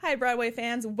Hi, Broadway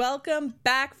fans. Welcome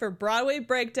back for Broadway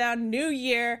Breakdown. New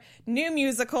year, new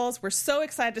musicals. We're so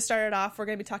excited to start it off. We're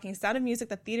going to be talking Sound of Music,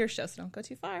 the theater show, so don't go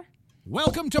too far.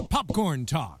 Welcome to Popcorn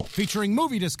Talk, featuring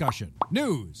movie discussion,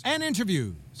 news, and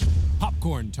interviews.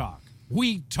 Popcorn Talk.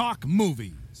 We talk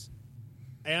movies.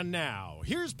 And now,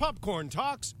 here's Popcorn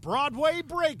Talk's Broadway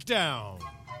Breakdown.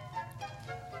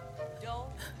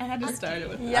 I had to start it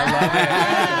with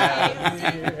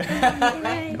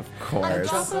Of course.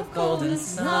 Drop of golden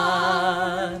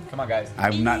sun. Come on, guys.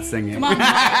 I'm not singing. Come on, Mark.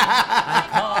 I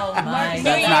call my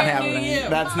That's not happening.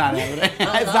 That's not happening.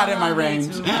 It's not in my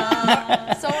range.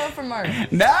 Solo for Mark.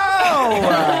 No!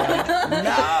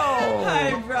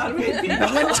 Hi, Broadway people.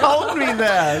 No one told me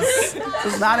this.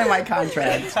 This is not in my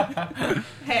contract.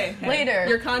 Hey, Later.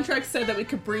 Your contract said that we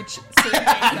could breach certain things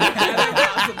that are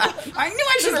possible. I knew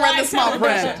I should have read the small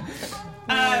print.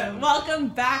 Welcome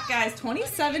back, guys.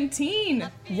 2017.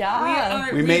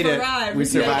 Yeah. We made it. Arrived. We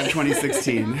survived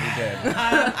 2016.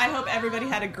 I hope everybody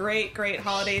had a great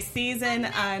holiday season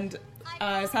and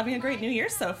is having a great New Year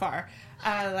so far.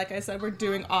 Like I said, we're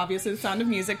doing obviously the Sound of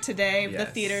Music today, the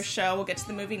theater show. We'll get to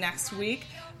the movie next week.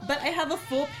 But I have a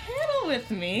full panel with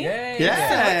me. Yay. Yay. So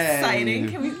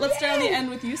exciting. Let's start on the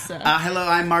end with you, sir. Hello,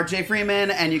 I'm Mark J.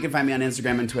 Freeman, and you can find me on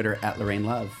Instagram and Twitter at Lorraine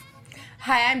Love.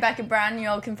 Hi, I'm Becca Brown. You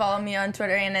all can follow me on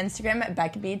Twitter and Instagram at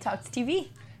Becca B Talks TV.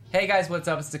 Hey guys, what's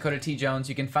up? It's Dakota T. Jones.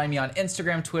 You can find me on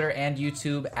Instagram, Twitter, and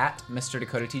YouTube at Mr.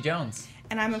 Dakota T. Jones.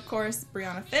 And I'm, of course,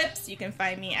 Brianna Phipps. You can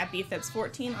find me at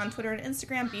bphipps14 on Twitter and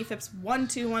Instagram,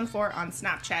 bphipps1214 on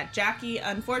Snapchat. Jackie,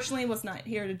 unfortunately, was not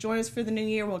here to join us for the new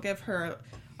year. We'll give her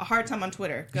a hard time on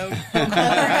Twitter. Go call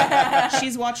her.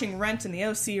 She's watching Rent in the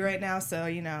OC right now, so,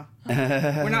 you know,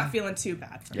 we're not feeling too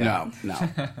bad for her.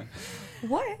 No.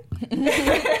 What?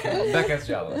 Becca's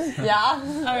jealous. Yeah.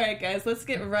 All right, guys, let's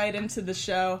get right into the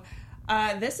show.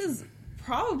 This is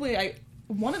probably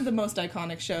one of the most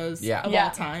iconic shows of all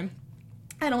time.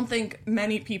 I don't think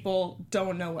many people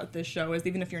don't know what this show is,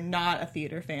 even if you're not a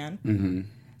theater fan. Mm-hmm.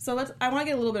 So I want to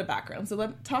get a little bit of background.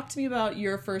 So talk to me about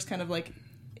your first kind of like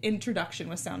introduction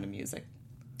with Sound of Music.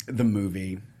 The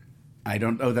movie. I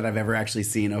don't know that I've ever actually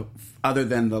seen, other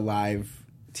than the live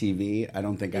TV, I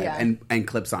don't think and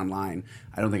clips online.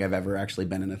 I don't think I've ever actually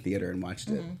been in a theater and watched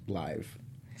it live.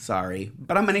 Sorry.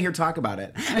 But I'm going to hear talk about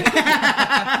it.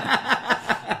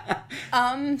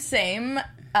 Same.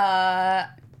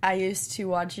 I used to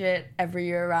watch it every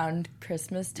year around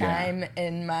Christmas time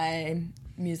in my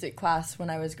music class when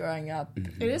I was growing up.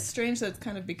 Mm-hmm. It is strange that it's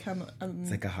kind of become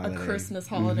like a Christmas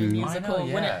holiday musical. I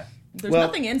know, yeah. There's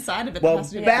nothing inside of it that has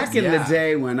to do with back in the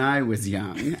day when I was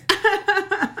young,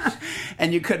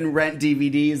 and you couldn't rent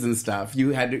DVDs and stuff,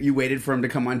 you waited for them to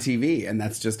come on TV, and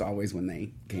that's just always when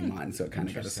they came on. So it kind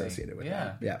of got associated with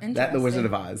that. Yeah, that The Wizard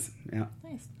of Oz. Yeah,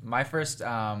 Nice. My first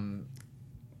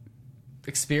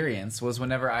experience was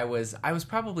whenever I was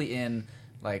probably in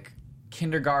like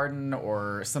kindergarten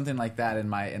or something like that in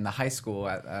the high school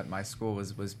at my school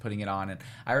was putting it on, and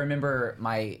I remember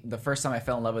the first time I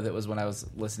fell in love with it was when I was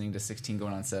listening to 16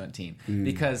 going on 17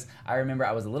 because I remember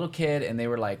I was a little kid and they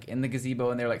were like in the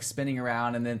gazebo and they were like spinning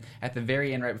around, and then at the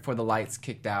very end right before the lights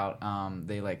kicked out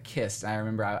they like kissed, and I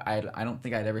remember I don't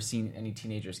think I'd ever seen any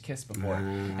teenagers kiss before,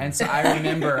 and so I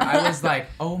remember I was like,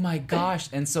 oh my gosh,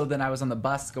 and so then I was on the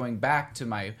bus going back to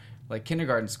my like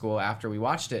kindergarten school after we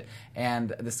watched it, and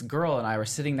this girl and I were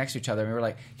sitting next to each other and we were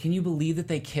like, can you believe that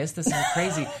they kissed? This is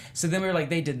crazy. So then we were like,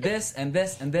 they did this and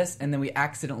this and this, and then we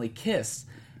accidentally kissed,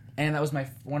 and that was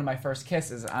one of my first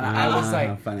kisses, and I was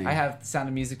like, funny. I have Sound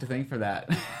of Music to thank for that.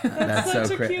 that's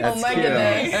so crazy. cute- That's Oh my cute.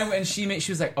 goodness. And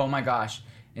she was like, oh my gosh,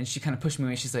 and she kind of pushed me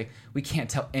away. She's like, we can't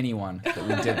tell anyone that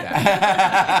we did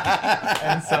that.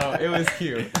 And so it was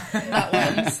cute.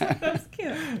 That's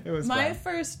cute. It was my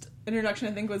fun. first introduction,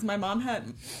 I think, was my mom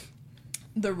had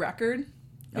the record,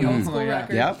 the old school yeah.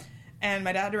 record, Yep. and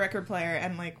my dad had a record player,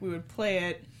 and like we would play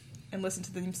it and listen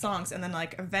to the songs, and then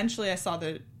like eventually I saw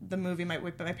the movie my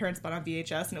parents bought on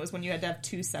VHS, and it was when you had to have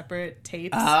two separate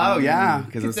tapes. Oh yeah,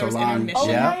 because it's there so was long. intermission.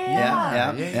 Oh, yeah. yeah.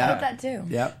 I did that too.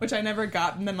 Yep. Which I never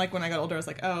got, and then like when I got older I was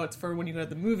like, oh, it's for when you go to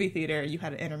the movie theater, you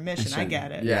had an intermission. I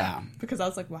get it. Yeah. Because I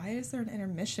was like, why is there an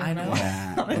intermission? I know.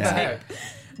 on a Yeah. tape?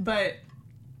 But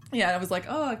yeah, I was like,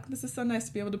 oh, this is so nice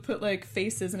to be able to put like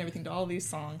faces and everything to all these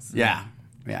songs. Yeah.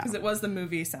 Yeah. Because it was the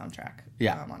movie soundtrack.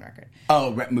 Yeah. On record.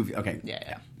 Oh, movie. Okay.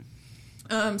 Yeah.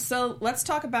 So let's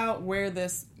talk about where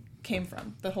this came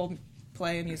from, the whole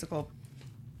play and musical.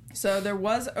 So there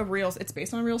was it's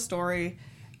based on a real story.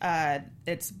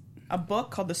 It's a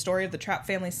book called The Story of the Trapp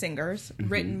Family Singers,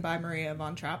 written by Maria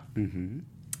von Trapp,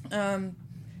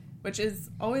 which is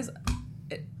always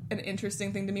an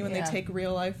interesting thing to me when they take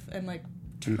real life and like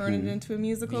turn it into a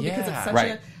musical because it's such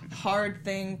a hard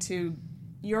thing to.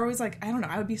 You're always like, I don't know,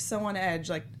 I would be so on edge.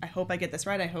 Like, I hope I get this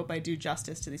right. I hope I do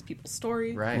justice to these people's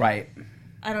story. Right.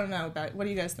 I don't know about. What do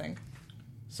you guys think?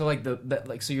 So like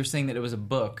so you're saying that it was a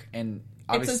book and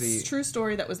obviously it's a true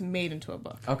story that was made into a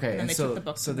book. Okay, and then they took the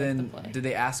book. So then, did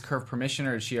they ask her permission,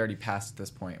 or did she already passed at this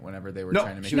point? Whenever they were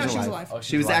trying to make she was alive.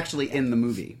 She was actually in the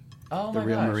movie. Oh the my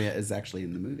real gosh. Maria is actually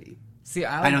in the movie. See,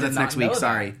 I know that's next week.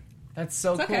 Sorry. That's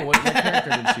so cool. Okay. What character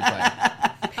did she play?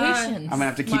 Patience. I'm gonna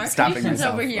have to keep stopping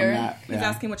myself over here. from that. He's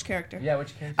asking which character. Yeah,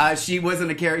 which character? She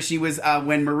wasn't a character. She was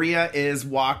when Maria is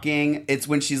walking. It's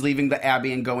when she's leaving the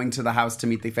abbey and going to the house to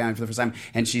meet the family for the first time,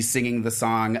 and she's singing the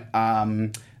song.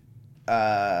 So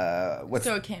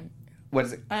it came. What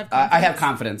is it? I have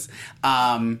confidence.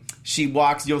 She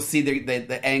walks. You'll see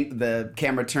the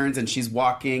camera turns, and she's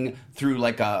walking through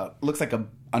looks like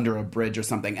under a bridge or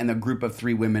something, and a group of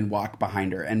 3 women walk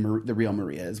behind her, and the real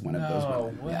Maria is one of those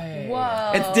women. Way.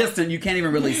 Whoa. It's distant. You can't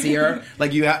even really see her.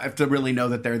 Like, you have to really know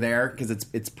that they're there because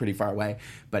it's pretty far away.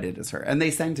 But it is her, and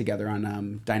they sang together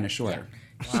on Dinah Shore. Yeah.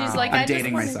 She's like, I'm I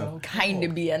dating just myself. want to kind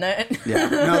of be in it. Yeah,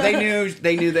 no,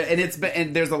 they knew that,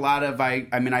 and there's a lot of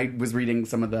I was reading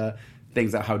some of the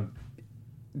things about how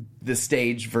the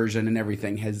stage version and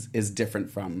everything is different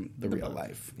from the real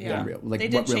life. Yeah, they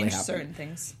did change certain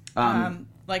things.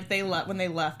 Like when they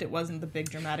left, it wasn't the big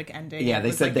dramatic ending. Yeah,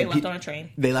 they said they left on a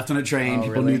train. They left on a train. Oh,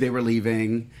 People really? knew they were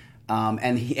leaving.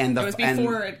 It was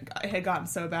before it had gotten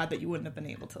so bad that you wouldn't have been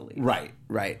able to leave. Right.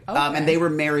 Okay. And they were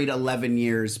married 11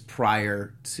 years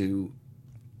prior to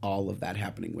all of that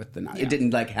happening with the. It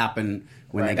didn't happen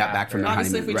when they got back from their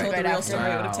Obviously, honeymoon. if we told the real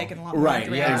story, it would have taken a lot more than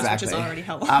 3 hours, which is already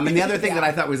hell long. And the other thing that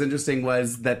I thought was interesting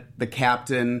was that the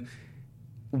captain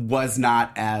was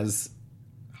not as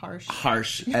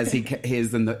harsh as he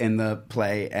is in the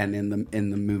play and in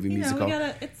the movie musical.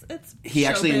 He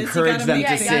actually encouraged them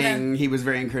to sing. He was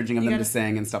very encouraging of them to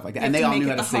sing and stuff like that. And they all knew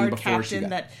how to sing before she got.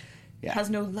 That has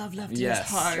no love left in his Yes.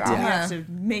 heart. Yeah. You have to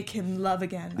make him love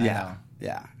again.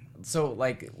 Yeah. So,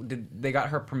 they got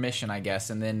her permission, I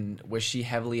guess, and then was she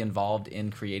heavily involved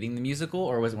in creating the musical,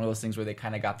 or was it one of those things where they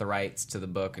kind of got the rights to the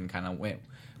book and kind of went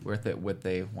with it what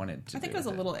they wanted to do? I think it was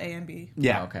a little A and B.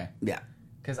 Yeah. Okay. Yeah.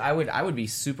 Because I would be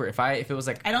super if it was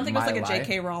like I don't think it was like a life.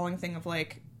 J.K. Rowling thing of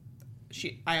like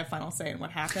I have final say in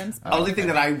what happens. The only thing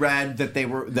that I read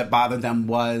that bothered them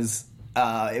was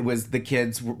it was the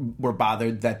kids were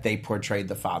bothered that they portrayed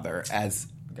the father as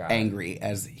angry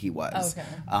as he was. Okay.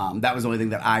 That was the only thing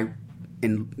that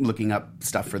in looking up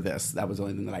stuff for this, that was the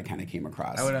only thing that I kind of came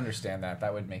across. I would understand that.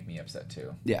 That would make me upset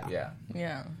too. Yeah.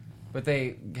 But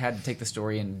they had to take the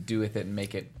story and do with it and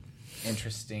make it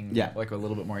interesting. Yeah. Like a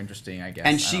little bit more interesting, I guess.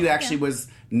 And she actually was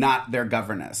not their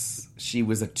governess. She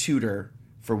was a tutor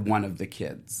for one of the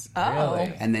kids. Oh.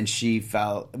 Really? And then she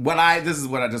fell. What I read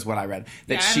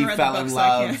that she read the fell book, in so I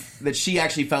love. can't. That she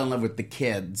actually fell in love with the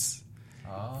kids.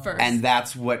 First. And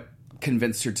that's what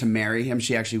convinced her to marry him.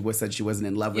 She actually said she wasn't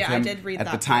in love with him I did read at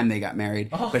that the time they got married.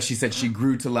 But she said she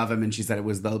grew to love him, and she said it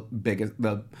was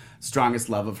the strongest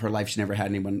love of her life. She never had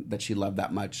anyone that she loved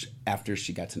that much after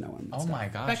she got to know him. Oh my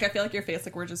gosh. Beck, I feel like your face,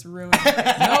 like we're just ruining it.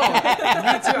 No,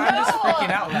 me too. I'm just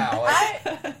freaking out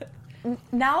now.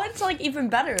 Now it's like even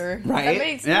better.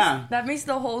 Right? That makes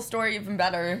the whole story even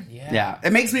better. Yeah.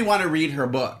 It makes me want to read her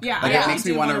book. Yeah, It makes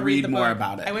me want to read the more book.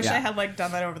 about it. I wish I had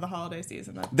done that over the holiday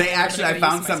season. I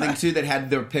found something too that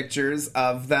had their pictures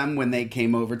of them when they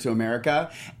came over to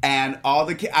America, and all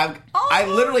the kids. I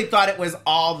literally thought it was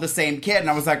all the same kid, and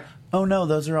I was like, oh no,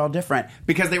 those are all different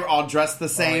because they were all dressed the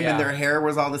same and their hair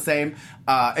was all the same.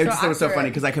 It was so funny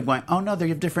because I kept going, oh no, they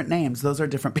have different names. Those are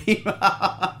different people.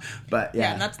 But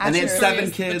yeah, and they had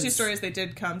 7 kids. The 2 stories they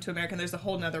did come to America, and there's a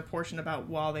whole other portion about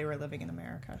while they were living in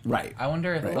America. Right. I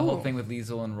wonder if the whole thing with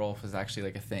Liesl and Rolf is actually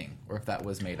like a thing, or if that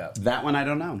was made up. That one I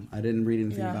don't know. I didn't read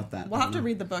anything about that. We'll have to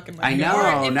read the book and I know.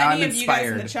 Or if now any I'm of you guys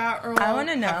in inspired. the chat room I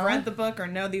wanna know. have read the book or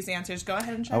know these answers, go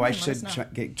ahead and chime in. I Let should us know. try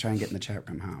and get in the chat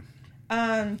room,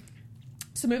 huh?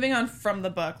 So moving on from the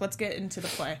book, let's get into the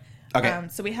play. Okay.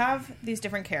 So we have these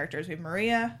different characters. We have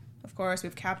Maria, of course. We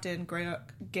have Captain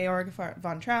Georg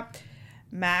von Trapp,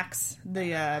 Max,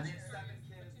 the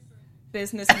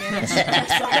business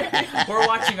manager. We're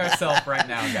watching ourselves right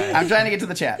now, guys. I'm trying to get to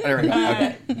the chat. There we go.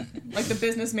 Okay. Like the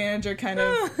business manager kind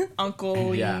of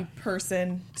uncle-y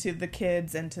person to the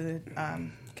kids and to the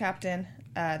captain.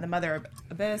 The mother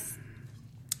Abyss,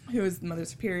 who is the mother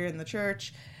superior in the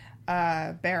church.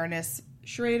 Baroness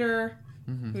Schrader,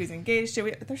 who he's engaged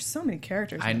to. There's so many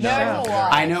characters. I in know. the show. There's a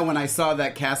lot. I know when I saw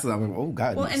that cast, I went, oh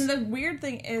god. Well, and the weird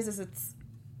thing is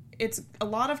it's a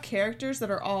lot of characters that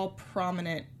are all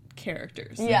prominent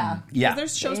characters. Yeah. Yeah.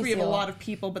 There's shows where you have a lot of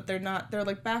people, but they're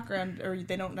like background, or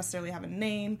they don't necessarily have a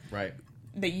name. Right.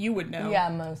 That you would know. Yeah,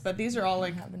 most. But these are all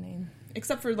like, have a name.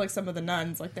 Except for like some of the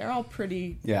nuns, like they're all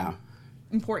pretty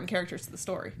important characters to the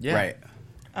story. Yeah. Right.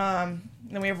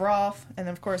 Then we have Rolf, and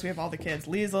then of course we have all the kids: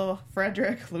 Liesel,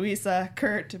 Frederick, Louisa,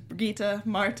 Kurt, Brigitte,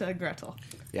 Marta, Gretel.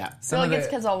 Yeah. I feel like it's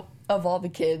because of all the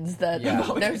kids that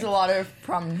there's a lot of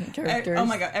prominent characters. Oh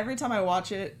my god! Every time I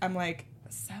watch it, I'm like,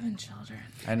 7 children.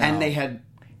 I know. And they had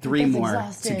 3 more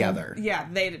exhausting. together. Yeah,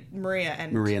 they Maria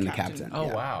and the captain. Oh,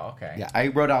 Yeah. wow. Okay. Yeah, I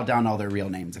wrote down all their real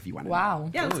names if you want to know.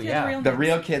 Wow. Yeah, let's Ooh, get yeah. the real The names.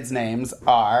 real kids' names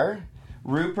are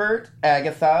Rupert,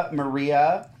 Agatha,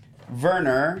 Maria,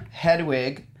 Werner,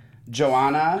 Hedwig,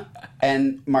 Joanna,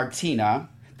 and Martina.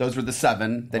 Those were the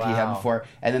 7 that he had Wow. before.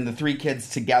 And then the 3 kids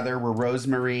together were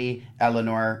Rosemary,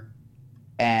 Eleanor,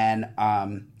 and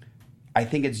I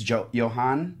think it's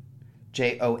Johann.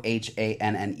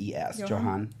 Johannes.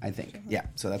 Johann, I think. Yeah,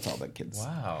 so that's all the kids.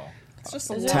 Wow. It's just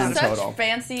a Those lot. 10 are such total.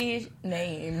 fancy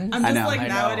names. I'm just know. like I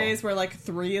know. nowadays where like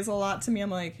 3 is a lot to me. I'm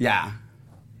like, Yeah.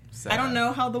 I don't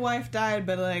know how the wife died,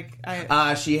 but like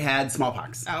She had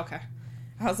smallpox. oh, okay.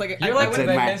 I was like, You're like would-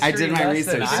 I did my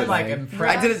research. I'm like today.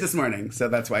 impressed. I did it this morning, so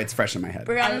that's why it's fresh in my head.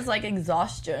 Brianna's like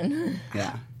exhaustion.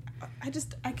 Yeah.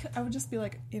 I would just be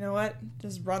like, you know what?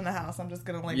 Just run the house. I'm just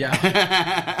gonna like.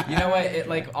 Yeah. You know what? It,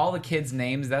 like all the kids'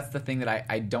 names, that's the thing that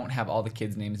I don't have all the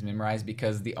kids' names memorized,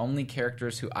 because the only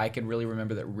characters who I could really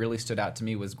remember that really stood out to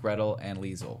me was Gretel and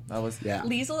Liesel. That was Yeah.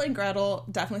 Liesel and Gretel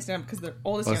definitely stand up because they're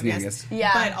oldest, youngest.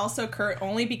 Yeah. But also Kurt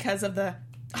only because of the.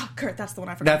 Oh, Kurt, that's the one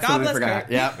I forgot. That's God what I bless forgot.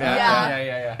 Kurt. Yeah.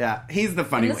 Yeah. Yeah, he's the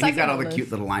funny And the one. He's got second all the one cute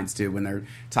was- little lines too when they're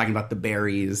talking about the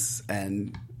berries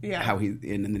and Yeah. how and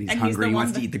then he's And he's hungry. the He one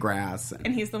wants to that- eat the grass.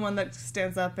 And he's the one that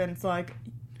stands up and it's like,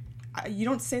 you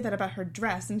don't say that about her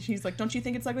dress. And she's like, don't you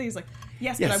think it's ugly? He's like,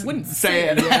 yes, but I wouldn't say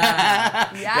it. Yeah,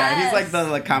 Yes. he's like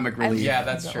the comic relief. Yeah,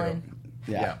 that's That true. one.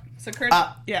 Yeah. So Kurt,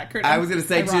 Kurt. I was going to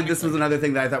say too, this was ironically. another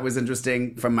thing that I thought was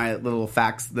interesting from my little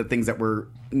facts, the things that were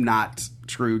not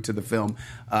true to the film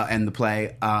and the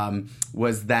play,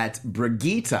 was that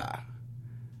Brigitte,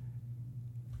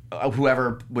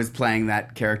 whoever was playing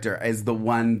that character, is the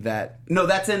one that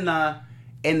that's in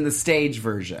the stage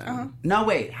version. No,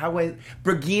 wait,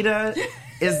 Brigitte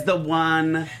is the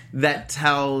one that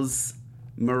tells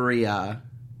Maria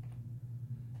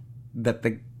that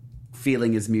the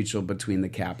feeling is mutual between the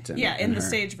captain. Yeah, in and the her.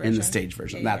 stage In the version. stage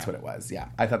version, Yeah, that's yeah. what it was. Yeah,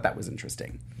 I thought that was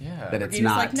interesting. Yeah. that it's He's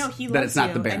not like, no, he loves that it's not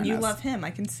you, the Baroness. and you love him.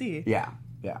 I can see. Yeah.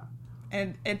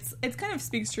 And it's kind of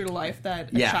speaks true to life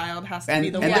that Yeah. a child has to And- be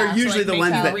the and one they're to usually like, the make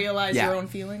ones you that- realize yeah. your own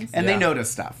feelings. And Yeah. they notice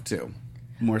stuff too,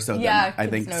 more so than Yeah, I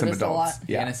kids think some notice a adults. lot.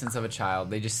 The Yeah, innocence of a child.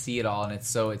 They just see it all, and it's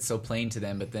so plain to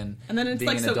them. But then, And then it's being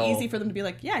like an so adult, easy for them to be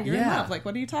like, yeah, you're in Yeah. love. Like,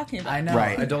 what are you talking about? I know.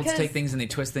 Right. Adults Because- take things and they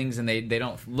twist things, and they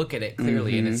don't look at it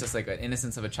clearly, and it's just like an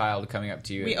innocence of a child coming up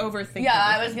to you. We overthink. Yeah,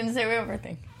 I everything. was gonna say we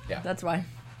overthink. Yeah. That's why.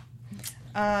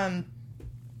 And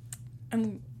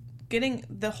getting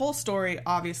the whole story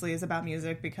obviously is about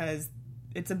music because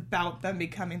it's about them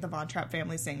becoming the Von Trapp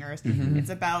family singers. It's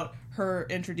about her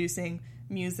introducing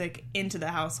music into the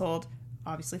household,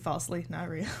 obviously falsely, not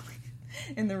really,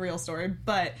 in the real story.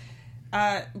 But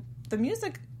the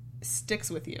music sticks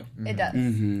with you. It does.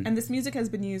 And this music has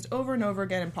been used over and over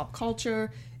again in pop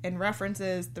culture, in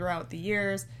references throughout the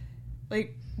years.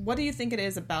 Like, what do you think it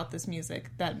is about this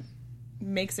music that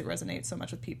makes it resonate so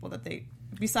much with people that they,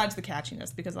 besides the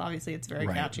catchiness, because obviously it's very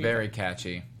Right. catchy. Very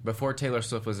catchy. Before Taylor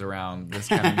Swift was around, this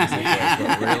kind of music was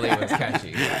what really was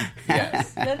catchy.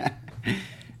 Yes.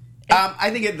 I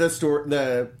think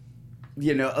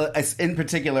in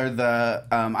particular the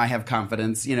I Have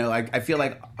Confidence. I feel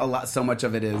like so much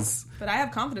of it is But I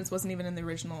Have Confidence wasn't even in the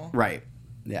original. right.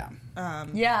 Yeah,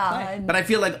 Yeah. but I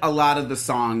feel like a lot of the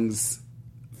songs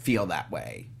feel that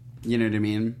way. You know what I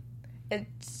mean?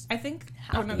 It's I think.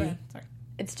 Oh, no, Happy. go ahead. Sorry.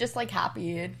 it's just like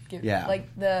happy. It gives, Yeah.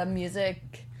 like the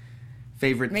music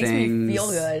Favorite makes me things. feel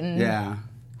good. Yeah.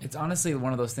 It's honestly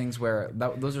one of those things where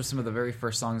those are some of the very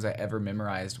first songs I ever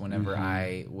memorized whenever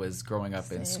I was growing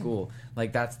up in school.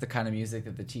 Like, that's the kind of music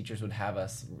that the teachers would have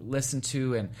us listen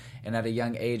to. And at a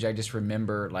young age, I just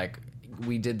remember, like,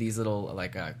 we did these little,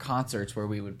 like, concerts where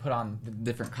we would put on the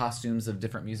different costumes of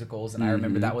different musicals. And I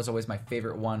remember that was always my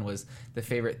favorite one, was the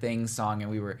Favorite Things song. And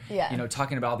we were,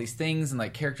 talking about all these things, and,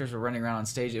 like, characters were running around on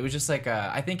stage. It was just like,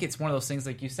 I think it's one of those things,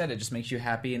 like you said, it just makes you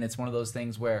happy. And it's one of those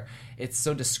things where it's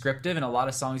so descriptive, and a lot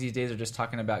of songs these days are just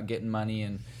talking about getting money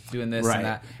and doing this Right. and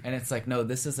that. And it's like, no,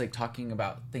 this is like talking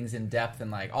about things in depth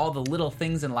and like all the little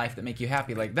things in life that make you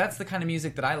happy. Like, that's the kind of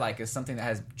music that I like, is something that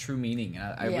has true meaning.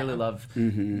 And I really love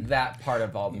that part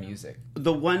of all the music.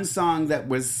 The one song that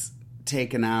was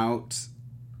taken out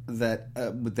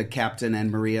with the Captain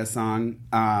and Maria song.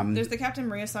 There's the Captain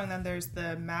Maria song, then there's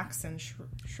the Max and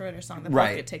Schroeder song that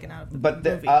both get taken out of the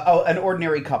movie. An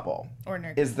Ordinary Couple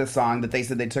Ordinary is the song that they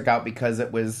said they took out because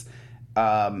it was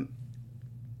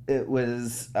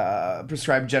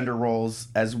prescribed gender roles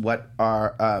as what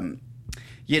are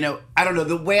I don't know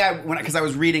the way because I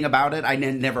was reading about it, I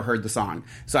never heard the song,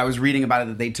 so I was reading about it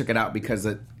that they took it out because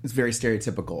it's very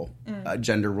stereotypical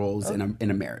gender roles in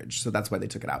a marriage, so that's why they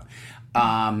took it out.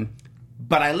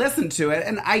 But I listened to it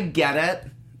and I get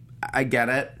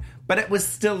it, but it was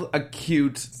still a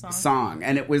cute song,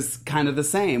 and it was kind of the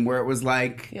same where it was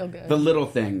like the little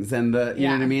things and the you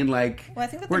know what I mean, like. Well, I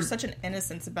think that there's such an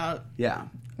innocence about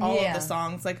all of the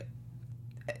songs, like.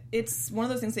 It's one of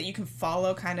those things that you can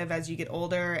follow kind of as you get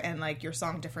older, and like your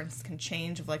song difference can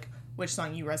change of like which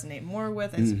song you resonate more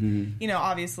with, as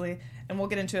obviously, and we'll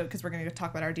get into it because we're going to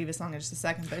talk about our diva song in just a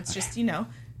second, but it's just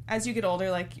as you get older,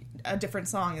 like a different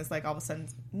song is like all of a sudden,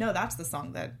 no, that's the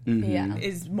song that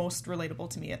is most relatable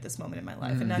to me at this moment in my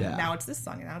life, and now it's this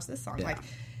song, and now it's this song, like,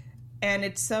 and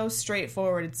it's so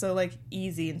straightforward, it's so like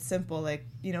easy and simple, like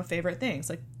favorite things,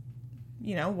 like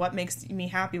what makes me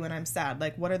happy when I'm sad?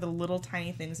 Like, what are the little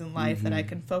tiny things in life that I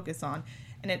can focus on?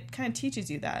 And it kind of teaches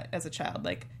you that as a child.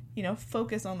 Like,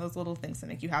 focus on those little things that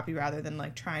make you happy rather than,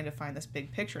 like, trying to find this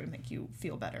big picture to make you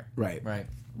feel better. Right.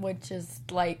 Which is,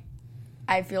 like,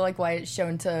 I feel like why it's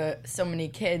shown to so many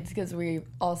kids, because we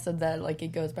all said that, like,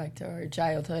 it goes back to our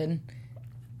childhood.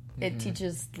 It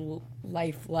teaches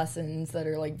life lessons that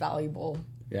are, like, valuable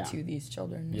to these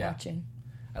children watching.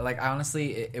 Like,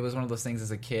 honestly, it was one of those things as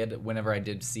a kid, whenever I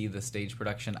did see the stage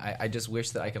production, I just wish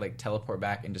that I could, like, teleport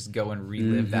back and just go and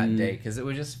relive that day, because it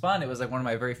was just fun. It was, like, one of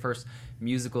my very first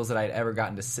musicals that I'd ever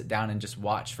gotten to sit down and just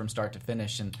watch from start to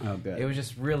finish, and it was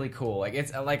just really cool. Like,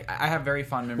 it's, like, I have very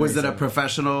fond memories. Was it a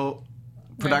professional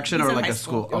production or, like, a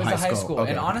school? It was a high school.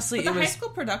 Okay. And honestly, but the high school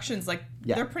productions, like,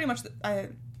 they're pretty much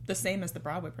the same as the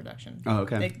Broadway production. Oh,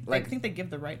 okay. I think they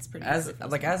give the rights pretty as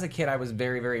a kid, I was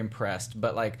very, very impressed.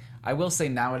 But like, I will say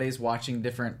nowadays, watching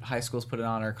different high schools put it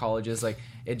on, or colleges, like,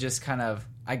 it just kind of,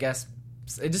 I guess,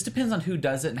 it just depends on who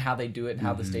does it and how they do it and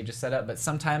how the stage is set up. But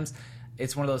sometimes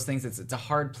it's one of those things it's a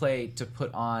hard play to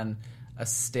put on a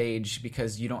stage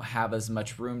because you don't have as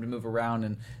much room to move around,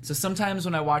 and so sometimes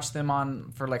when I watch them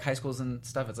on for like high schools and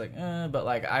stuff, it's like but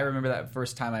like I remember that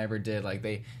first time I ever did, like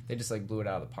they just like blew it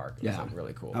out of the park. It was like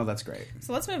really cool. Oh, that's great.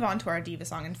 So let's move on to our diva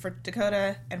song, and for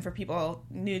Dakota and for people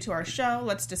new to our show,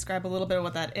 let's describe a little bit of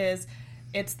what that is.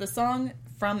 It's the song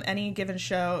from any given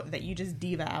show that you just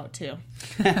diva out to.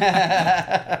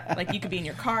 Like, you could be in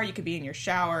your car, you could be in your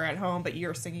shower at home, but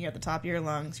you're singing at the top of your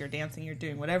lungs, you're dancing, you're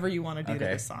doing whatever you want to do to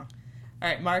this song. All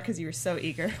right, Mark, because you were so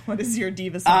eager, what is your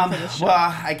diva song for this show? Well,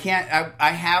 I can't. I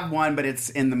have one, but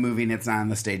it's in the movie and it's not on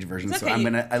the stage version, so I'm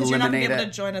going to eliminate it. You're not going to be able to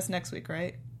join us next week,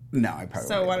 right? No, I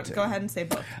probably won't. So go ahead and say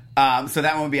both. So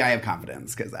that one would be I Have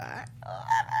Confidence, because I love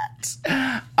it.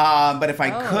 But if I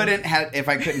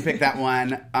couldn't pick that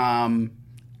one,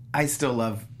 I still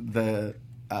love the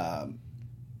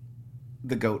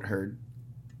goat herd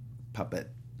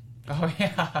puppet. Oh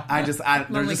yeah.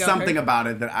 There's just something about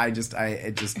it that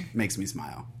it just makes me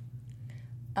smile.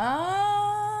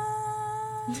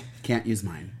 Can't use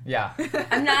mine. Yeah.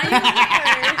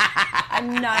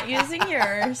 I'm not using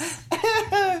yours.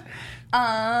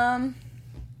 And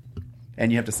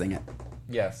you have to sing it.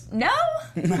 Yes. No.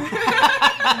 You did.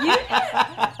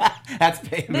 That's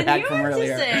payback from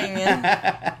earlier.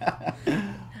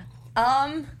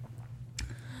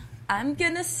 I'm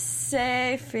gonna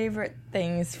say favorite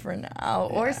things for now,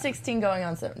 or 16 going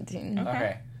on 17.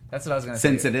 Okay. That's what I was gonna say.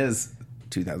 Since it is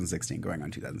 2016 going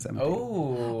on 2017.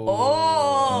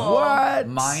 Oh. What?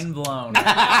 Mind blown.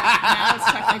 Now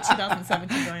it's technically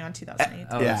 2017 going on 2008.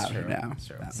 Oh, yeah, that's true. Yeah. That's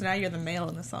true. So now you're the male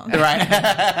in the song. Right.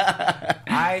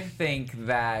 I think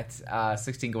that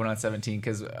 16 going on 17,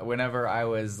 because whenever I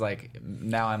was like,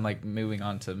 now I'm like moving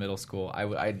on to middle school,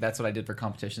 I that's what I did for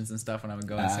competitions and stuff when I would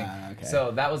go and sing. Okay.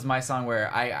 So that was my song where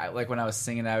I like when I was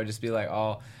singing, I would just be like,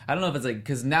 oh, I don't know if it's like,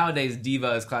 because nowadays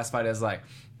diva is classified as like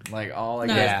all like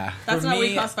no, yeah. That's not what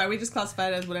we classify. We just classify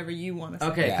it as whatever you want to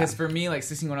say. Okay, because for me, like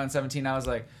 16 going on 17, I was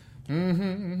like, like you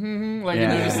know,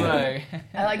 just like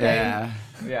I like that.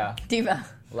 Yeah. Diva.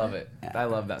 Love it. I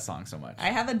love that song so much. I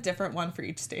have a different one for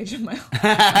each stage of my life.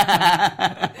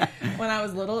 When I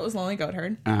was little, it was Lonely Goat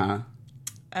Herd. When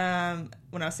I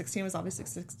was 16, it was obviously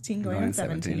 16 going on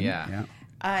 17. Yeah.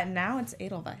 Now it's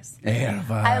Edelweiss. Edelweiss.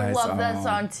 I love that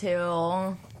song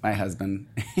too. My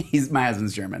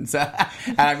husband's German, so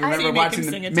I remember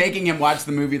making him watch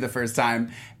the movie the first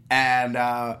time, and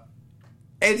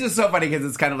it's just so funny because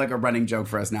it's kind of like a running joke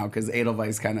for us now because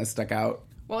Edelweiss kind of stuck out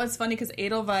Well, it's funny because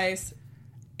Edelweiss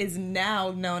is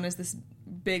now known as this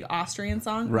big Austrian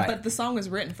song, right. but the song was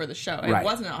written for the show. It right.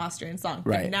 wasn't an Austrian song.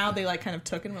 Right. But now they like kind of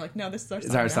took it and were like, no, this is our song.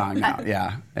 It's our song now.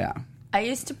 Yeah. I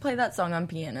used to play that song on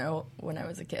piano when I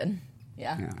was a kid.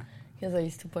 Yeah. Because I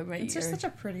used to play by ear. It's just such a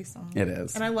pretty song. It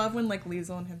is. And I love when like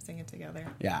Liesl and him sing it together.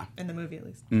 Yeah. In the movie at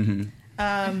least.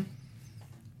 Mm-hmm.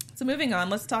 So moving on,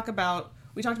 let's talk about,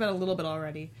 we talked about it a little bit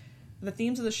already, the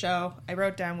themes of the show. I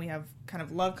wrote down we have kind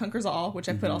of love conquers all, which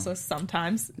I put also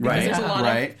sometimes. Right. There's a lot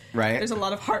right. There's a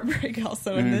lot of heartbreak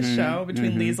also in this show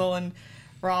between Liesl and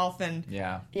Rolf and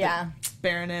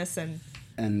Baroness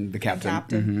and the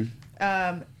captain.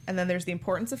 And then there's the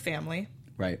importance of family.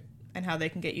 Right. And how they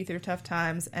can get you through tough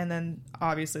times. And then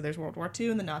obviously there's World War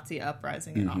II and the Nazi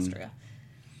uprising in Austria.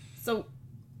 So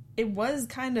it was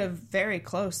kind of very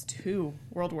close to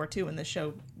World War II when this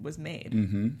show was made.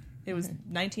 It was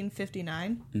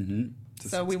 1959.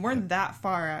 So we weren't that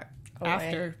far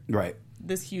after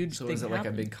this huge thing. So was it like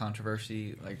happened. a big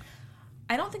controversy? Like,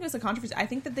 I don't think it was a controversy. I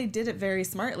think that they did it very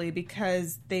smartly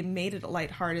because they made it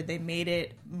lighthearted. They made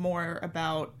it more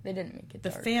about they didn't make it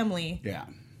the dark. family. Yeah.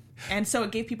 And so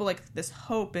it gave people like this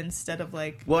hope instead of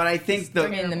like... Well, I think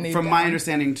from my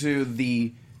understanding too,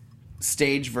 the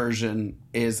stage version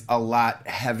is a lot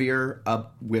heavier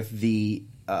up with the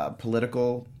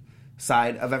political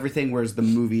side of everything, whereas the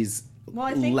movie's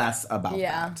less about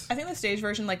that. I think the stage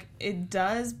version, like, it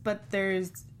does, but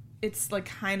it's like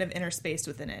kind of interspaced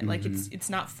within it. Like it's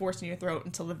not forced in your throat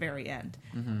until the very end.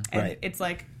 And it's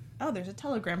like, oh, there's a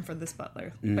telegram for this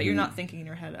butler. But you're not thinking in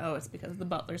your head, oh, it's because the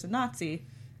butler's a Nazi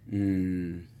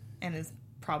and is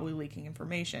probably leaking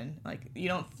information. Like, you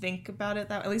don't think about it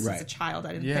that, at least as a child,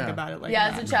 I didn't think about it like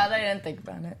that. As a child, I didn't think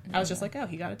about it. I was just like, oh,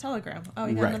 he got a telegram. Oh,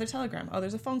 he got another telegram. Oh,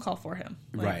 there's a phone call for him.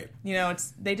 Like, you know,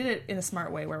 they did it in a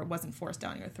smart way where it wasn't forced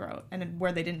down your throat, and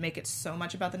where they didn't make it so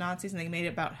much about the Nazis, and they made it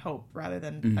about hope rather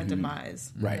than a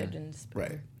demise. Right.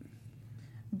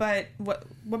 But what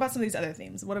about some of these other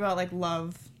themes? What about, like,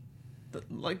 love?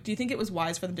 Like, do you think it was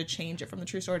wise for them to change it from the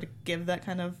true story to give that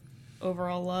kind of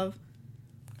overall love?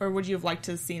 Or would you have liked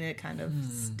to have seen it kind of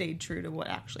stayed true to what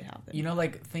actually happened? You know,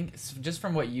 like, think just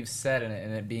from what you've said and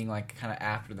it being, like, kind of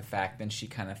after the fact, then she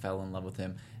kind of fell in love with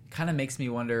him. Kind of makes me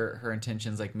wonder her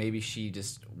intentions. Like, maybe she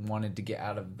just wanted to get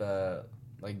out of the,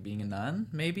 like, being a nun,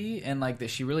 maybe? And, like, that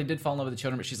she really did fall in love with the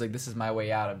children, but she's like, this is my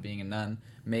way out of being a nun.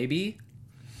 Maybe?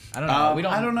 I don't know.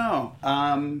 I don't know.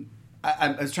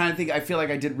 I was trying to think. I feel like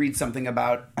I did read something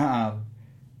about her...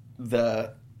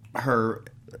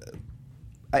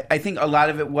 I think a lot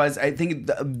of it was... I think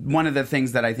one of the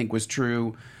things that I think was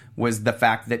true was the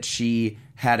fact that she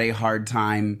had a hard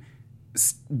time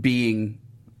being...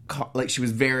 Like, she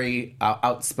was very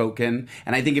outspoken.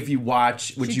 And I think if you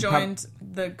watch... She joined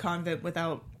the convent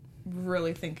without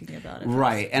really thinking about it.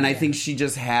 Right. And I think she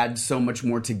just had so much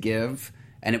more to give.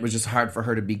 And it was just hard for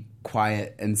her to be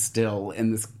quiet and still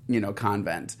in this,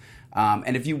 convent.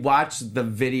 And if you watch the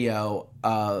video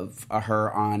of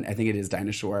her on, I think it is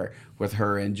Dinah Shore, with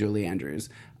her and Julie Andrews,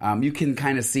 you can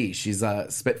kind of see she's a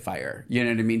spitfire. You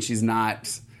know what I mean? She's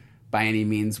not by any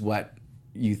means what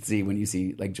you see when you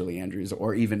see, like, Julie Andrews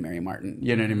or even Mary Martin.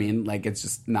 You know what I mean? Like, it's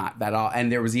just not that all.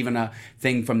 And there was even a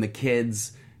thing from the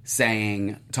kids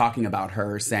talking about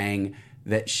her, saying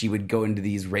that she would go into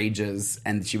these rages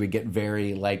and she would get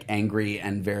very, like, angry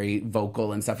and very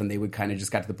vocal and stuff, and they would kind of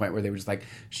just got to the point where they were just like,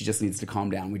 she just needs to calm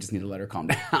down. We just need to let her calm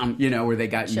down, where they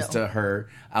got used to her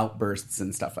outbursts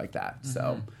and stuff like that.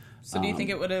 So do you think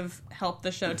it would have helped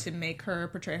the show to make her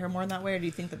portray her more in that way, or do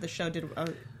you think that the show did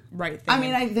a right thing? I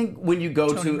mean, I think when you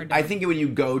go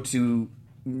to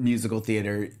musical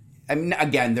theater, I mean,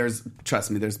 again,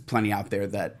 trust me, there's plenty out there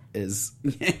that is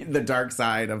the dark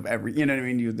side of every, you know what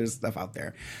I mean? There's stuff out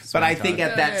there. But I think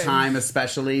at that time,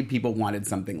 especially, people wanted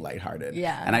something lighthearted.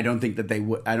 Yeah. And I don't think that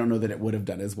I don't know that it would have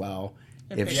done as well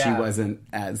if she wasn't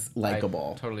as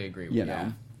likable. I totally agree with you.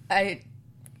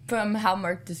 From how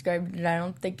Mark described it, I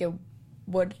don't think it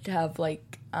would have,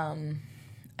 like, I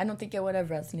don't think it would have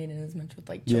resonated as much with,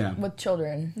 like, with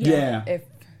children. Yeah. If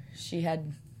she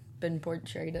had been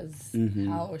portrayed as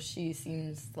how she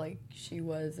seems like she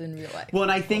was in real life. Well,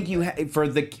 and I think for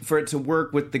it to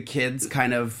work with the kids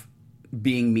kind of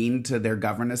being mean to their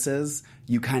governesses,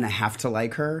 you kind of have to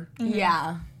like her.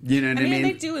 Yeah. You know what I mean?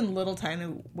 They do in little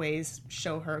tiny ways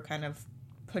show her kind of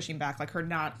pushing back, like her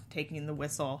not taking the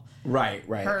whistle. Right.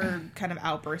 Her kind of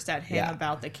outburst at him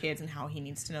about the kids and how he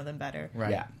needs to know them better.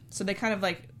 Right. Yeah. So they kind of,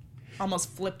 like,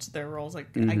 almost flipped their roles, like,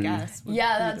 I guess.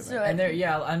 Yeah, that's right. And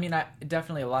I mean,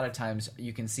 definitely a lot of times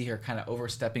you can see her kind of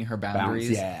overstepping her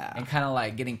boundaries and kind of,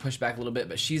 like, getting pushed back a little bit,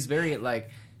 but she's very, like,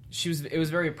 it was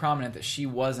very prominent that she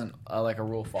wasn't like a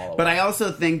rule follower. But I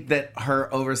also think that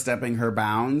her overstepping her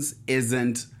bounds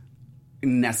isn't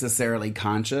necessarily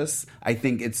conscious. I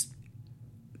think it's,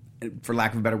 for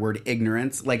lack of a better word,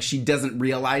 ignorance. Like, she doesn't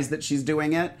realize that she's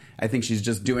doing it. I think she's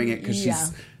just doing it because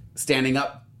she's standing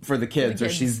up for the kids, or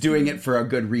she's doing it for a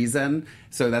good reason.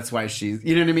 So that's why she's,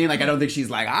 you know what I mean? Like, I don't think she's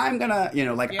like, I'm gonna,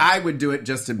 I would do it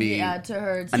just to be to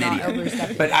her, it's an not idiot.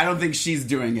 overstepping. But I don't think she's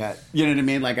doing it. You know what I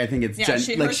mean? Like, I think it's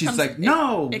she's like,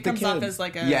 no, it comes off as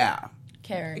like a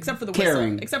caring. Except for the whistle.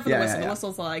 Caring. Except for the whistle. The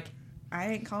whistle's like,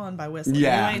 I ain't calling by whistle.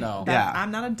 Yeah.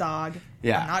 I'm not a dog.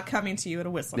 Yeah. I'm not coming to you at a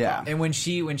whistle Yeah. call. And when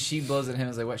she blows at him,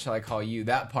 is like, what shall I call you?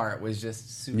 That part was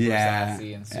just super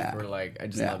sassy and super like, I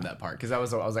just love that part. Because I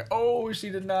was like, oh, she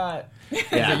did not.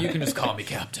 Yeah. Like, you can just call me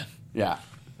captain. Yeah.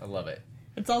 I love it.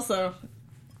 It's also,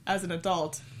 as an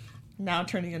adult, now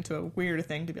turning into a weird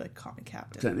thing to be like, call me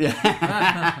captain. Yeah.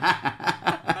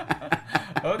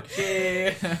 Okay.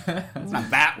 It's not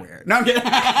that weird. No, I'm kidding.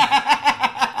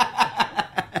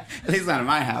 At least not in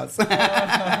my house. Oh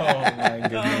my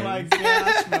goodness. Oh my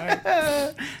gosh, Mark.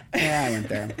 Yeah, I went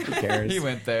there. Who cares? He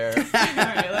went there. All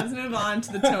right, let's move on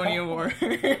to the Tony Awards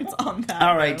on that.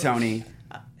 All right, note. Tony.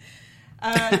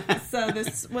 So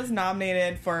this was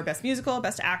nominated for Best Musical,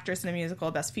 Best Actress in a Musical,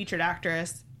 Best Featured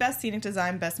Actress, Best Scenic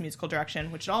Design, Best Musical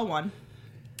Direction, which it all won,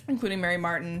 including Mary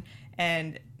Martin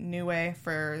and Niue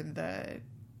for the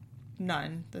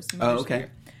Nun. Mother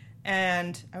Superior.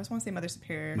 And I always want to say Mother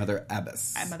Superior. Mother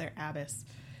Abbess. Mother Abbess.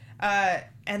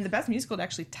 And the Best Musical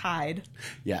actually tied.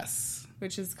 Yes.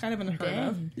 Which is kind of unheard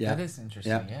of. Yeah. That is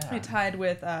interesting, yeah. It tied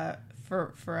with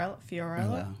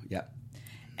Fiorello. Yeah.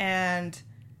 And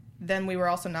then we were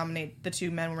also nominated, the two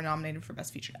men were nominated for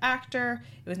Best Featured Actor.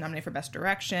 It was nominated for Best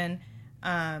Direction.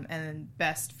 And then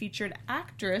Best Featured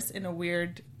Actress in a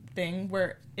weird thing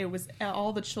where it was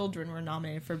all the children were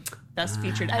nominated for Best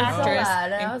Featured Actress,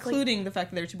 including the fact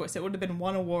that they were two boys. So it would have been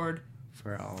one award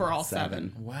for all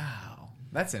seven. Wow.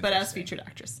 That's interesting. But as Featured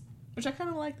Actress. Which I kind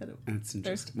of like that. That's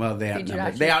interesting. Well, they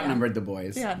Actress, outnumbered the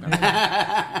boys.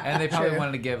 Yeah, and they probably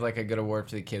wanted to give like a good award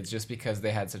to the kids just because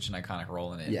they had such an iconic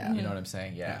role in it. Yeah. You know what I'm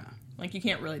saying? Yeah. like you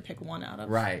can't really pick one out of.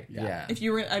 Right. Yeah. If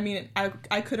you were, I mean,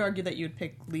 I could argue that you would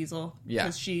pick Liesl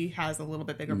because she has a little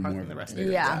bit bigger part than the rest of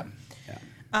it. Yeah.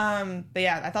 But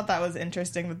yeah, I thought that was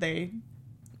interesting that they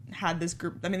had this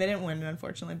group. I mean, they didn't win,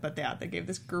 unfortunately, but they gave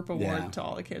this group award to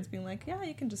all the kids, being like, yeah,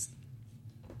 you can just.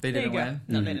 They didn't win?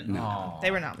 No, they didn't. Aww. They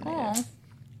were nominated.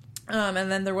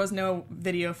 And then there was no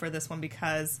video for this one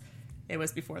because it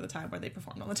was before the time where they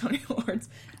performed on the Tony Awards.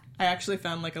 I actually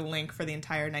found like a link for the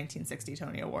entire 1960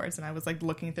 Tony Awards, and I was like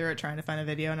looking through it trying to find a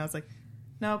video, and I was like,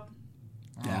 nope.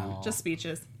 Yeah. Just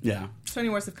speeches. Yeah. Tony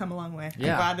Awards have come a long way.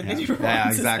 Yeah. I'm glad that they do Yeah,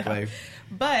 performances exactly. now.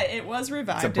 But it was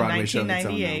revived in Broadway show that's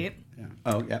on 1998. now. Yeah.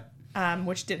 Oh, yeah.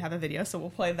 Which did have a video, so we'll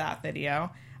play that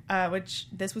video. Which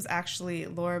this was actually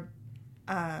Laura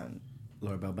Bell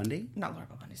Bundy? not Laura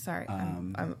Bell Bundy, sorry.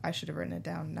 I should have written it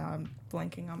down. Now I'm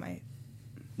blanking on my...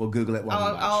 We'll Google it while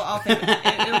we watch. I'll think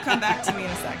it'll come back to me in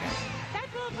a second. That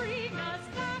will bring us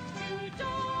back to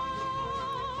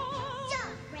dawn. Do,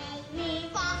 re, mi,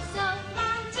 fa, sol, la,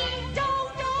 ti, do,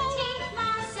 ti, la,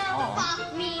 sol, fa,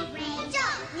 mi, re, do,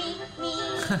 mi,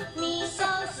 so,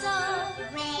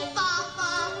 re, fa,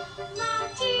 la,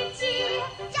 ti, do,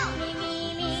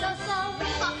 mi, so, re, fa, la, ti, re, mi, so, re,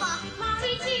 fa, la,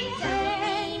 ti, do,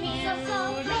 mi, so,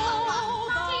 re, fa,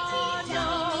 la, ti,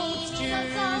 do,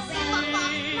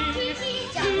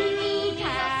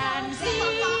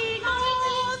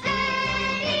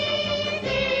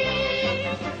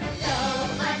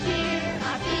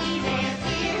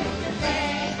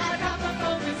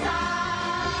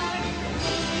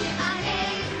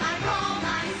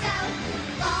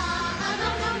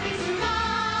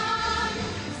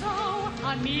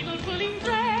 needle pulling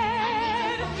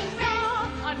thread,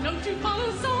 a note to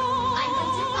follow song,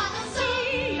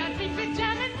 tea and pink with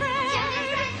jam and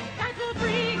bread, that will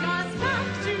bring us back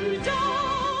to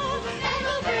dawn, that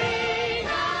will bring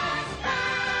us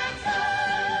back to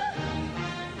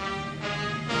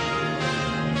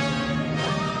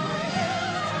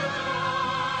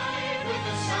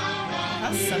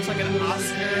That's such like an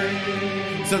Oscar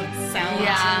So, sound.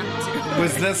 Yeah.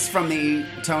 was this from the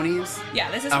Tonys? Yeah,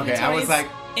 this is from the Okay, I was Tonys like,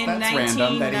 in that's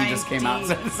random that he just came out and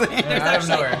said the same. Out of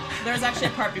nowhere. There's actually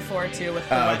a part before too with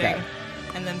the Oh, wedding okay.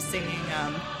 and them singing,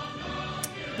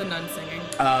 the nun singing.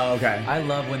 Oh, okay. I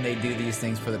love when they do these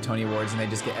things for the Tony Awards and they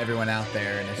just get everyone out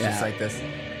there and it's just Yeah. like this.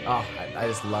 Oh, I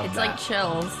just love It's that. like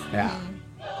chills. Yeah.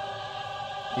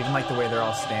 Even like the way they're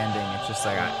all standing, it's just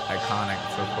like iconic.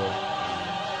 It's so cool.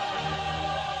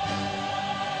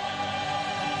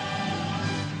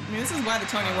 this is why the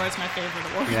Tony Awards my favorite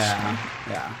award show.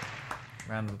 Yeah.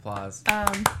 Round of applause.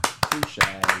 Touche.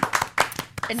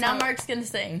 And now Mark's gonna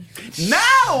sing.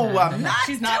 No, I'm not.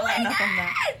 She's not letting up on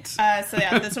that. So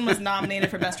yeah, this one was nominated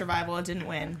for Best Revival. It didn't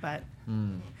win, but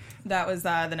that was the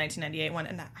 1998 one.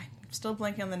 And I'm still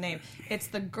blanking on the name. It's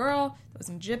the girl that was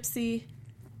in Gypsy,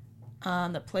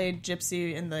 that played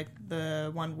Gypsy in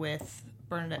the one with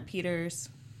Bernadette Peters.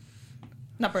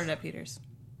 Not Bernadette Peters.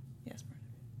 Yes, Bernadette.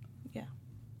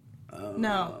 Yeah.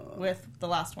 No, with the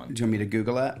last one. Do you want me to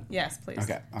Google it? Yes, please.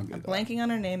 Okay, I'll Google I'm blanking on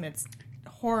her name. It's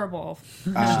horrible.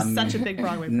 She's such a big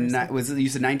Broadway person. You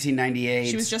said 1998?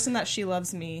 She was just in that She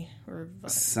Loves Me.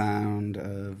 Sound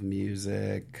of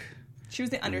Music. She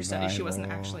was the understudy. She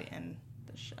wasn't actually in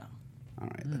the show. All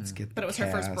right, let's get But it was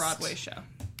her first Broadway show.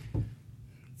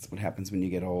 That's what happens when you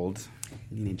get old.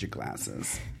 You need your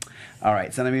glasses. All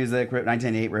right, Sound of Music,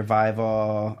 1988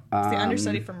 Revival. It's the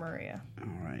understudy for Maria. All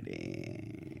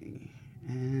righty.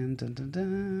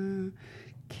 And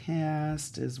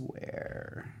cast is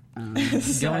where?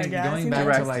 Going back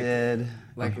Directed.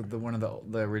 to one of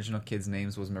the original kids'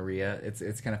 names was Maria.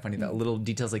 It's kind of funny that little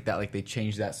details like that, like they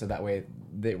changed that so that way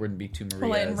there wouldn't be two Marias.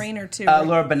 Well, and Rainer too.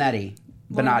 Laura Benetti.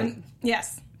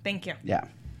 Yes, thank you. Yeah.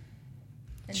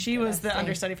 She was the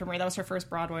understudy for Maria. That was her first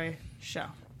Broadway show.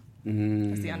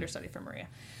 As the understudy for Maria.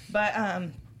 But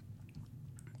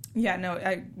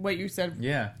what you said.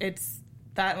 Yeah. It's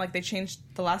that like they changed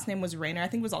the last name was Rainer. I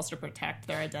think it was also to protect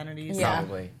their identities. Yeah.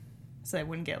 Probably. So they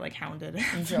wouldn't get like hounded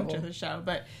after the show.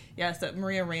 But yeah, so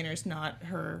Maria Rainer's not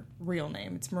her real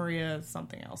name. It's Maria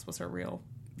something else was her real.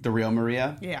 The real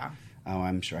Maria? Yeah. Oh,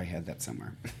 I'm sure I had that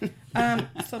somewhere.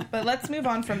 But let's move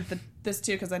on from this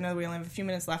too, because I know we only have a few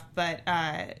minutes left. But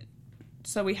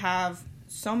so we have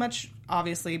so much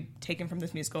obviously taken from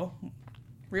this musical: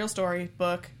 real story,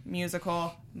 book,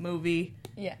 musical, movie,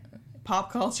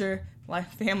 pop culture. Like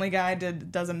Family Guy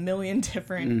does a million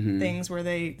different things where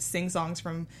they sing songs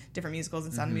from different musicals,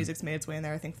 and Sound of Music's made its way in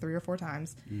there I think 3 or 4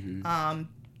 times. And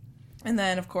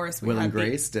then of course Will and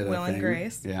Grace did Will and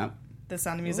Grace. Yeah. The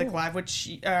Sound of Music Live,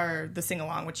 or the sing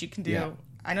along, which you can do. Yeah.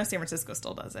 I know San Francisco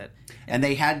still does it. And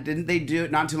didn't they do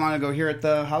it not too long ago here at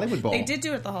the Hollywood Bowl? They did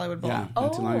do it at the Hollywood Bowl. Yeah,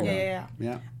 not too long ago.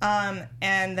 Yeah.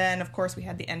 And then of course we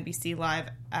had the NBC Live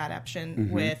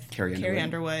adaptation with Carrie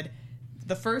Underwood.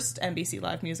 The first NBC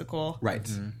Live musical. Right.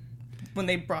 When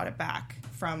they brought it back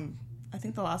from, I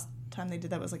think the last time they did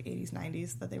that was like 80s,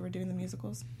 90s that they were doing the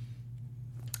musicals.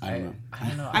 I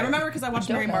don't know. I remember because I watched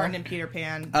Mary Martin and Peter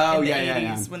Pan in the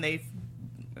 80s when they,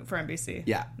 for NBC.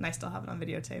 Yeah. And I still have it on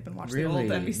videotape and watch Really?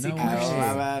 the old NBC No commercials. way.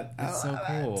 I love it. That's so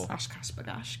cool. Gosh,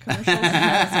 bagosh,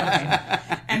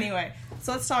 commercials. Anyway,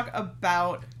 so let's talk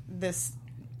about this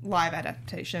live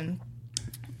adaptation.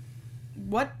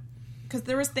 Because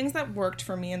there was things that worked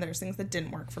for me and there's things that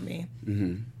didn't work for me.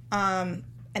 And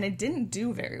it didn't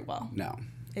do very well. No.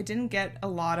 It didn't get a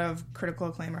lot of critical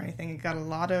acclaim or anything. It got a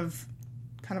lot of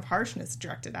kind of harshness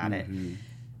directed at it.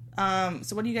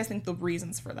 So what do you guys think the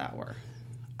reasons for that were?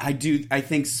 I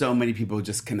think so many people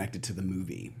just connected to the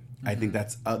movie. I think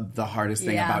that's the hardest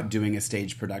thing about doing a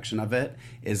stage production of it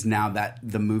is now that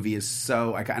the movie is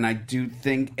so... And I do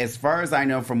think, as far as I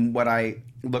know from what I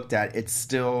looked at, it's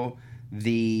still...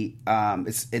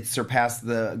 it surpassed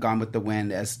the Gone with the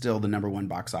Wind as still the #1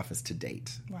 box office to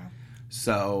date. Wow.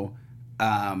 So,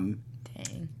 Dang.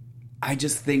 I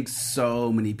just think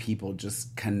so many people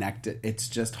just connect it. It's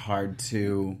just hard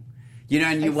to,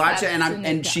 and you watch it,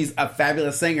 and she's a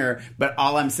fabulous singer, but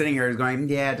all I'm sitting here is going,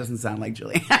 yeah, it doesn't sound like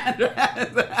Julie Andrews.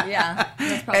 Yeah,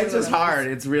 it's just hard.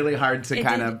 It's really hard to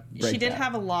kind of. She did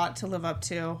have a lot to live up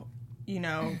to,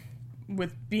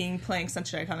 with playing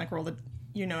such an iconic role that.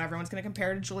 Everyone's going to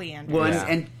compare her to Julie Andrews.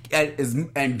 Well,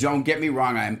 and don't get me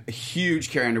wrong, I'm a huge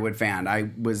Carrie Underwood fan. I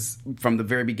was, from the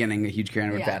very beginning, a huge Carrie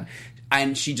Underwood fan.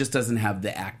 And she just doesn't have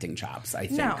the acting chops, I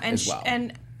think, as well.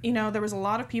 And, there was a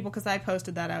lot of people, because I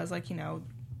posted that, I was like,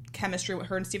 chemistry,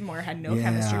 her and Stephen Moyer had no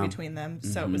chemistry between them,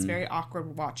 so it was very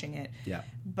awkward watching it. Yeah.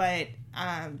 But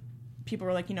people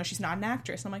were like, she's not an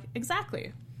actress. And I'm like,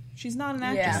 exactly. She's not an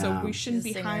actress, so we shouldn't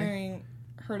be hiring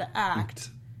her to act.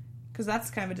 Because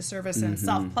that's kind of a disservice in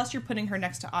itself. Plus, you're putting her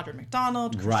next to Audra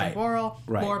McDonald, Christian Borle,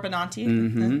 Laura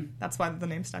Benanti. That's why the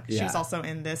name stuck. She's also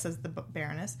in this as the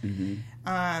Baroness.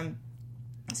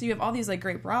 So you have all these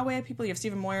great Broadway people. You have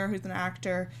Stephen Moyer, who's an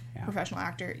actor, professional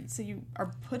actor. So you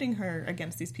are putting her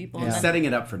against these people. You're setting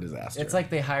it up for disaster. It's like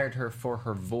they hired her for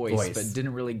her voice. But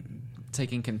didn't really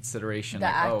take in consideration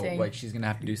she's going to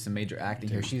have to do some major acting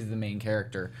here. She's the main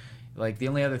character. The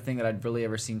only other thing that I'd really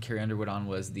ever seen Carrie Underwood on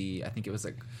was I think it was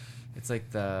it's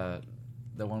like the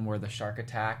one where the shark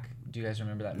attack Do you guys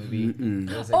remember that movie?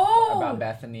 It was about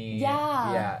Bethany.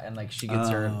 Yeah. And like she gets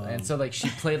her, and so like she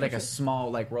played like a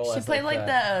small like role. She as played like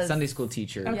the Sunday school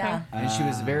teacher. Okay. Yeah, and she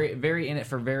was very very in it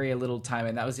for very little time,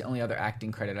 and that was the only other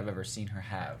acting credit I've ever seen her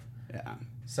have. Yeah.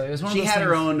 So it was one. She of those had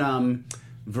her things- own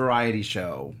variety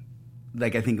show.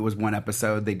 Like, I think it was one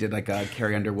episode. They did like a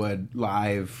Carrie Underwood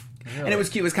live. Really? And it was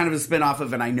cute. It was kind of a spin-off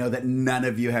of, and I know that none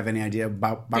of you have any idea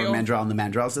about Barbara Mandrell and the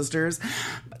Mandrell sisters,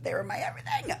 but they were my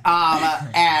everything.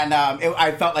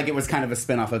 I felt like it was kind of a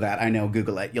spin-off of that. I know,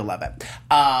 Google it. You'll love it.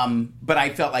 But I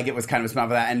felt like it was kind of a spin-off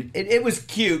of that. And it was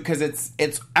cute because it's,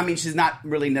 I mean, she's not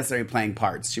really necessarily playing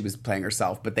parts. She was playing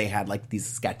herself, but they had like these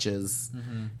sketches,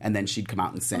 and then she'd come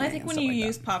out and sing. And I think when you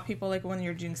use pop people, like when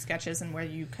you're doing sketches and where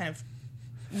you kind of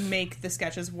make the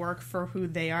sketches work for who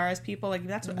they are as people, like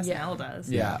that's what SNL does.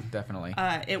 Yeah, definitely.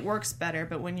 It works better,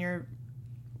 but when you're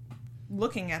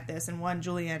looking at this, and one,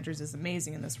 Julie Andrews is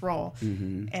amazing in this role,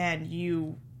 and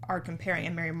you are comparing,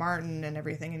 and Mary Martin and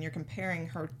everything, and you're comparing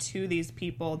her to these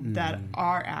people that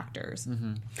are actors.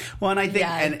 Well, and I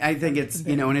think it's,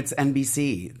 you know, and it's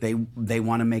NBC. They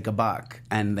want to make a buck,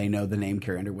 and they know the name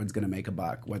Carrie Underwood's going to make a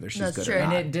buck, whether she's good or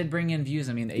not. And it did bring in views.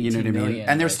 I mean, 18 you know what I mean? million.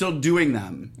 And they're still doing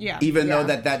them. Yeah. Even though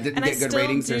that didn't get good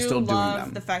ratings, they're still doing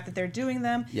them. The fact that they're doing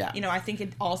them. Yeah. You know, I think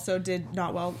it also did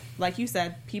not well. Like you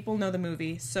said, people know the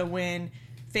movie, so when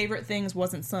Favorite Things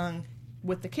wasn't sung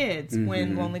with the kids,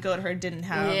 when Lonely Goat Herd didn't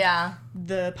have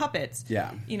the puppets.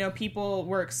 Yeah. You know, people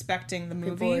were expecting the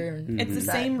movie. It's the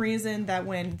same reason that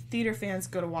when theater fans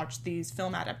go to watch these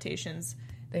film adaptations,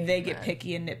 they get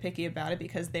picky and nitpicky about it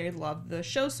because they love the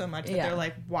show so much that they're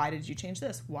like, why did you change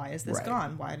this? Why is this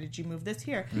gone? Why did you move this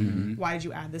here? Why did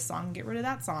you add this song and get rid of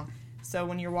that song? So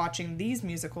when you're watching these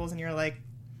musicals and you're like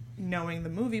knowing the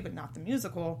movie but not the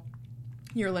musical,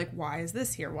 you're like, why is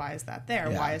this here? Why is that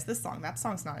there? Yeah. Why is this song? That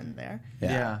song's not in there.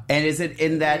 Yeah. And is it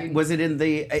in that, was it in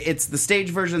it's the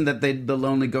stage version that the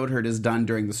Lonely Goat Herd is done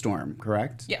during the storm,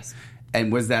 correct? Yes.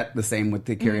 And was that the same with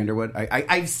the Carrie Underwood?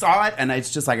 I saw it, and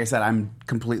it's just, like I said, I'm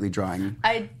completely drawing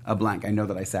a blank. I know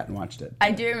that I sat and watched it.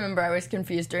 I do remember I was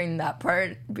confused during that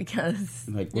part because...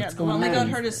 Like, the what's going on? Lonely Goat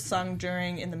Herd is sung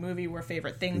in the movie where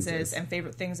Favorite Things is, and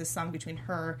Favorite Things is sung between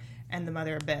her and the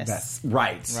Mother Abyss. Yes.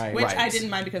 Right. Which I didn't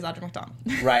mind because Audra McDonald.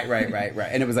 Right.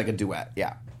 And it was like a duet,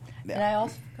 yeah. And I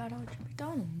also forgot Audra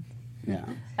McDonald. Yeah.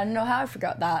 I don't know how I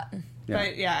forgot that. Yeah.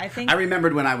 But yeah, I think... I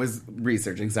remembered when I was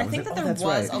researching stuff. I think that there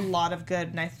was a lot of good,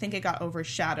 and I think it got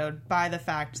overshadowed by the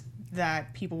fact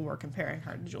that people were comparing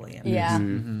her to Julie Andrews. Yeah.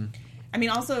 I mean,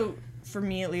 also, for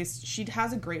me at least, she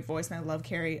has a great voice, and I love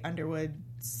Carrie Underwood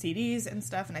CDs and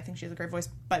stuff, and I think she has a great voice,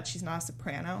 but she's not a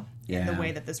soprano in the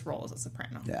way that this role is a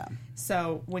soprano. Yeah.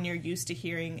 So when you're used to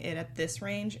hearing it at this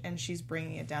range, and she's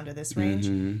bringing it down to this range,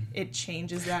 it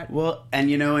changes that. Well,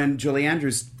 and you know, and Julie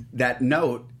Andrews, that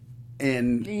note...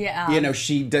 And, you know,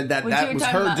 she did that. That was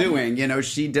her doing. You know,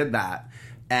 she did that.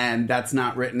 And that's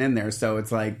not written in there. So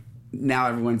it's like, now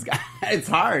everyone's got... It's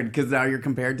hard because now you're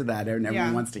compared to that. And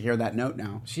everyone wants to hear that note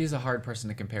now. She's a hard person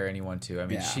to compare anyone to. I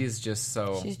mean, she's just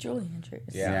so... She's Julie Andrews.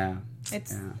 Yeah.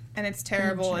 And it's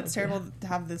terrible. It's terrible to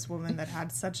have this woman that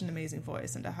had such an amazing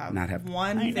voice and to have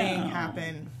one thing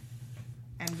happen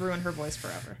and ruin her voice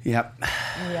forever. Yep.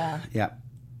 Yeah. Yep.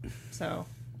 So...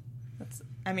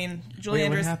 I mean, Julie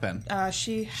Andrews. What happened?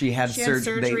 She had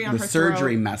surgery on her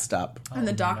surgery throat, messed up, and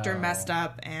the doctor messed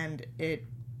up, and it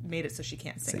made it so she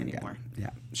can't sing anymore. Yeah,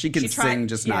 she can sing,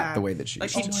 just not the way that she. Like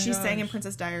she sang in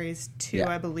Princess Diaries too,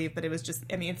 I believe, but it was just.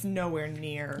 I mean, it's nowhere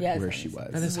near where she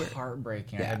was. That is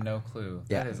heartbreaking. I had no clue.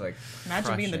 Yeah. That is like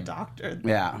imagine being the doctor.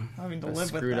 Yeah, having to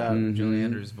live with screwed that. up Julie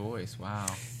Andrews' voice. Wow.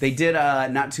 They did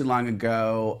not too long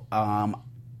ago.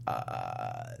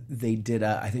 They did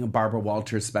I think a Barbara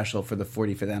Walters special for the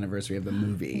 45th anniversary of the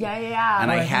movie. Yeah. And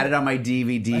I had it on my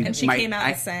DVD. And she came out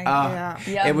and sang.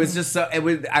 It was just so. It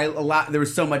was there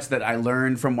was so much that I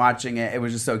learned from watching it. It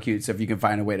was just so cute. So if you can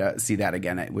find a way to see that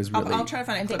again, it was really. I'll try to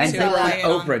find a clip. And they were on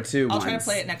Oprah too. I'll try to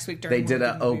play it next week. They did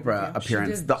an Oprah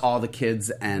appearance. All the kids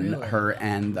and her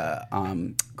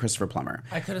and Christopher Plummer.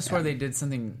 I could have swore they did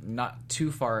something not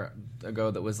too far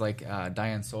ago that was like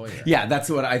Diane Sawyer. Yeah, that's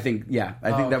what I think. Yeah,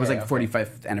 I think that was like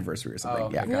 45th anniversary or something.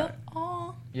 Okay, yeah. got it.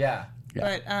 Aw. Yeah.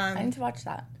 But I need to watch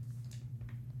that.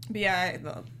 But yeah,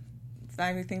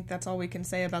 I think that's all we can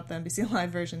say about the NBC Live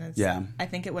version. Is I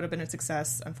think it would have been a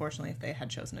success, unfortunately, if they had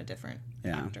chosen a different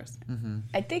actress. Mm-hmm.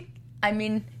 I think, I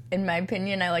mean, in my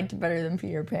opinion, I liked it better than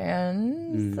Peter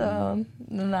Pan. So,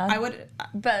 I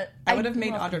would have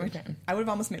made Audrey. I would have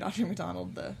almost made Audrey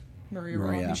McDonald the Maria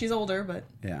role. I mean, she's older, but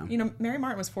you know, Mary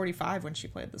Martin was 45 when she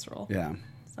played this role. Yeah.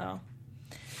 So,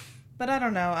 but I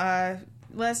don't know.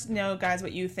 Let us know, guys,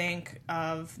 what you think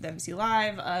of the NBC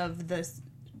Live, of the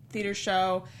theater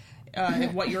show,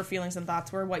 what your feelings and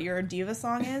thoughts were, what your diva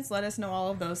song is. Let us know all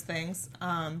of those things.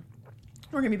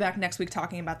 We're going to be back next week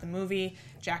talking about the movie.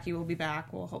 Jackie will be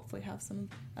back. We'll hopefully have some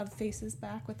of Faces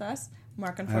back with us.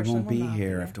 Mark, unfortunately, I won't be will not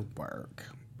here. I have to work.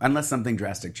 Unless something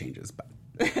drastic changes. But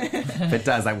if it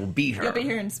does, I will be here. You'll be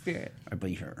here in spirit. I'll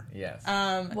be here. Yes.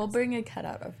 We'll bring a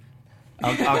cutout of.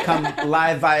 I'll come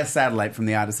live via satellite from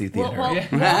the Odyssey Theater.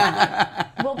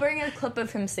 We'll bring a clip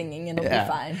of him singing and it'll be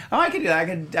fine. Oh, I could do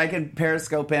that. I could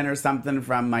Periscope in or something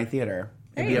from my theater.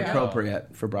 It'd be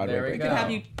appropriate for Broadway. There we We go. could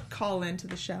have you call into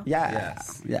the show.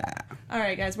 Yes. Yeah. All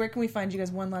right, guys. Where can we find you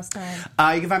guys one last time?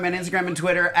 You can find me on Instagram and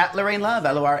Twitter at Lorraine Love,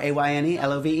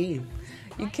 LORAYNE,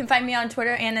 You can find me on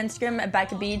Twitter and Instagram at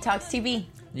Becca B Talks TV.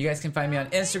 You guys can find me on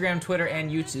Instagram, Twitter,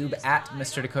 and YouTube at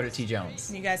Mr. Dakota T.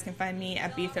 Jones. You guys can find me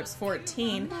at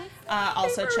BFIPS14.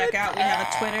 Also, check out, we have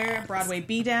a Twitter, Broadway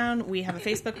B-Down. We have a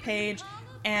Facebook page.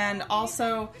 And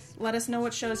also, let us know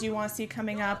what shows you want to see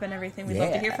coming up and everything. We'd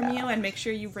love to hear from you. And make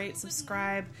sure you rate,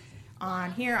 subscribe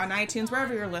on here, on iTunes,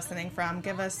 wherever you're listening from.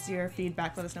 Give us your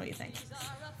feedback. Let us know what you think.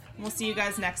 And we'll see you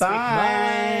guys next week.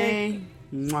 Bye.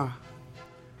 Mwah.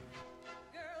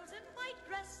 Girls in white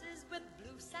dresses with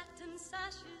blue satin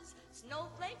sashes,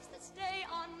 snowflakes that stay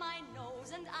on my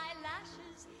nose and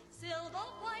eyelashes, silver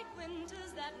white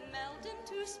winters that melt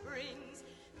into springs.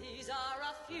 These are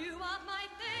a few of my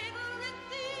favorite